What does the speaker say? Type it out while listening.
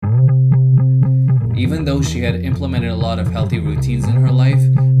Even though she had implemented a lot of healthy routines in her life,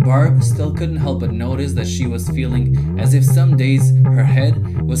 Barb still couldn't help but notice that she was feeling as if some days her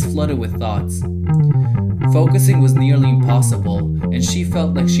head was flooded with thoughts. Focusing was nearly impossible, and she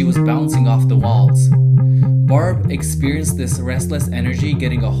felt like she was bouncing off the walls. Barb experienced this restless energy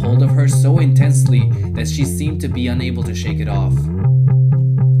getting a hold of her so intensely that she seemed to be unable to shake it off.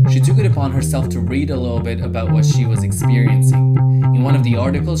 She took it upon herself to read a little bit about what she was experiencing. In one of the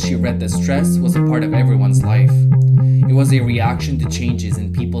articles, she read that stress was a part of everyone's life. It was a reaction to changes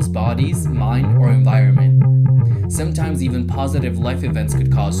in people's bodies, mind, or environment. Sometimes even positive life events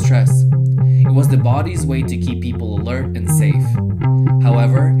could cause stress. It was the body's way to keep people alert and safe.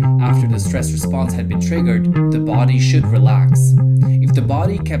 However, after the stress response had been triggered, the body should relax. If the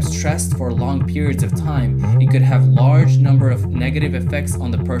body kept stressed for long periods of time, it could have large number of negative effects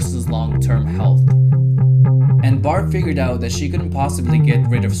on the person's long-term health. And Barb figured out that she couldn't possibly get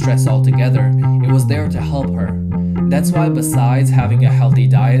rid of stress altogether. It was there to help her. That's why, besides having a healthy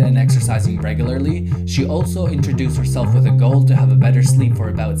diet and exercising regularly, she also introduced herself with a goal to have a better sleep for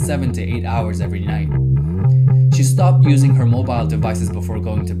about 7 to 8 hours every night. She stopped using her mobile devices before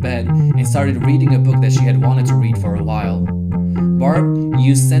going to bed and started reading a book that she had wanted to read for a while. Barb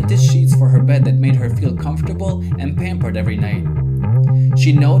used scented sheets for her bed that made her feel comfortable and pampered every night.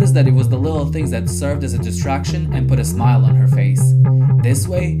 She noticed that it was the little things that served as a distraction and put a smile on her face. This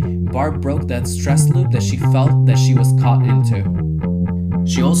way, Barb broke that stress loop that she felt that she was caught into.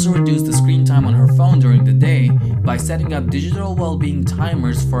 She also reduced the screen time on her phone during the day by setting up digital well-being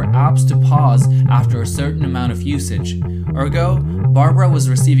timers for apps to pause after a certain amount of usage. Ergo, Barbara was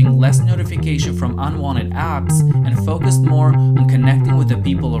receiving less notification from unwanted apps and focused more on connecting with the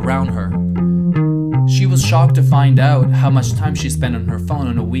people around her. She was shocked to find out how much time she spent on her phone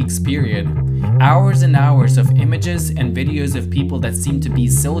in a week's period. Hours and hours of images and videos of people that seemed to be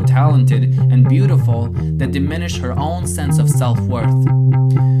so talented and beautiful that diminished her own sense of self-worth.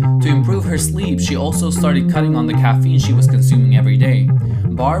 To improve her sleep, she also started cutting on the caffeine she was consuming every day.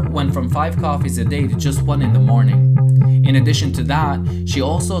 Barb went from 5 coffees a day to just 1 in the morning. In addition to that, she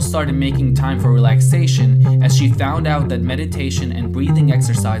also started making time for relaxation as she found out that meditation and breathing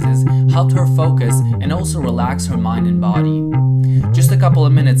exercises helped her focus and also relax her mind and body. Just a couple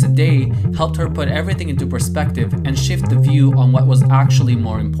of minutes a day helped her put everything into perspective and shift the view on what was actually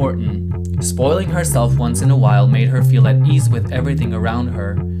more important. Spoiling herself once in a while made her feel at ease with everything around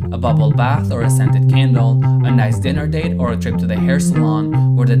her. A bubble bath or a scented candle, a nice dinner date or a trip to the hair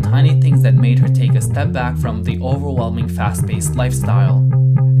salon were the tiny things that made her take a step back from the overwhelming fast-paced lifestyle.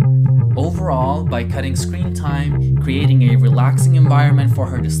 Overall, by cutting screen time, creating a relaxing environment for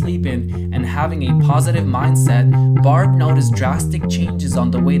her to sleep in, and having a positive mindset, Barb noticed drastic changes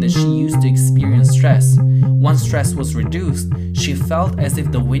on the way that she used to experience stress. Once stress was reduced, she felt as if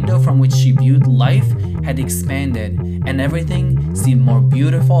the window from which she viewed life had expanded, and everything seemed more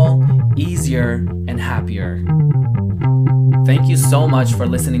beautiful, easier, and happier. Thank you so much for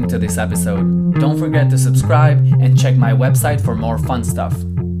listening to this episode. Don't forget to subscribe and check my website for more fun stuff.